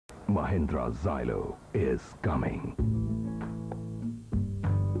Mahindra Xylo is coming.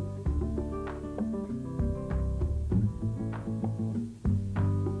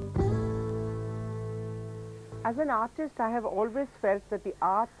 As an artist, I have always felt that the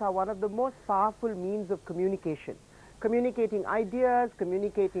arts are one of the most powerful means of communication. Communicating ideas,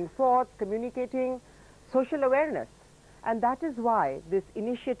 communicating thoughts, communicating social awareness. And that is why this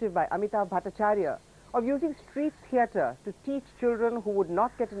initiative by Amitava Bhattacharya of using street theatre to teach children who would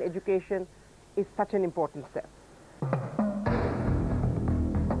not get an education is such an important step.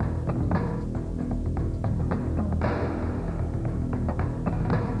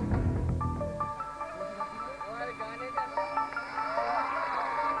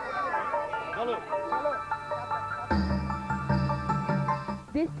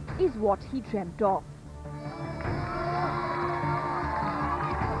 This is what he dreamt of.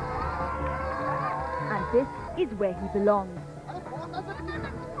 And this is where he belongs.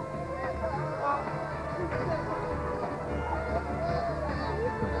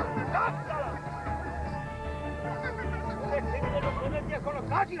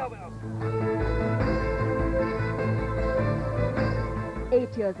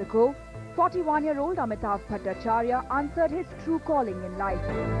 Eight years ago, 41-year-old Amitava Bhattacharya answered his true calling in life.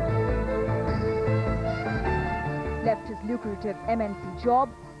 Left his lucrative MNC job,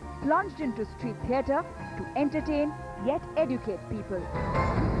 plunged into street theatre to entertain yet educate people.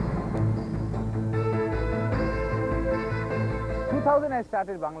 2000 I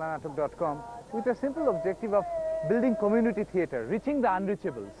started banglanatok.com with a simple objective of building community theatre, reaching the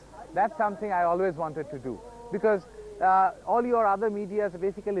unreachables. That's something I always wanted to do, because all your other medias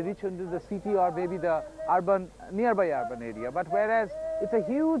basically reach into the city or maybe the urban, nearby urban area. But whereas it's a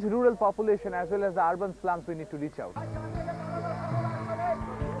huge rural population as well as the urban slums we need to reach out.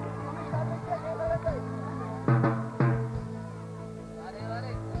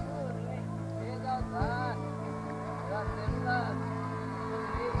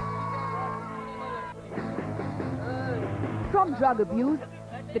 From drug abuse,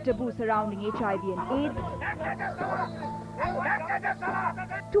 the taboo surrounding HIV and AIDS,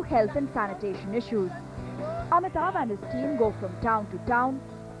 to health and sanitation issues, Amitava and his team go from town to town,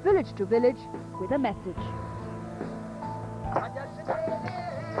 village to village with a message.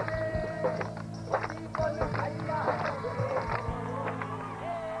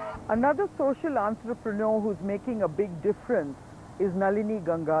 Another social entrepreneur who's making a big difference is Nalini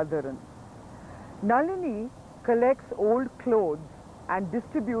Gangadharan. Nalini collects old clothes and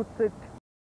distributes it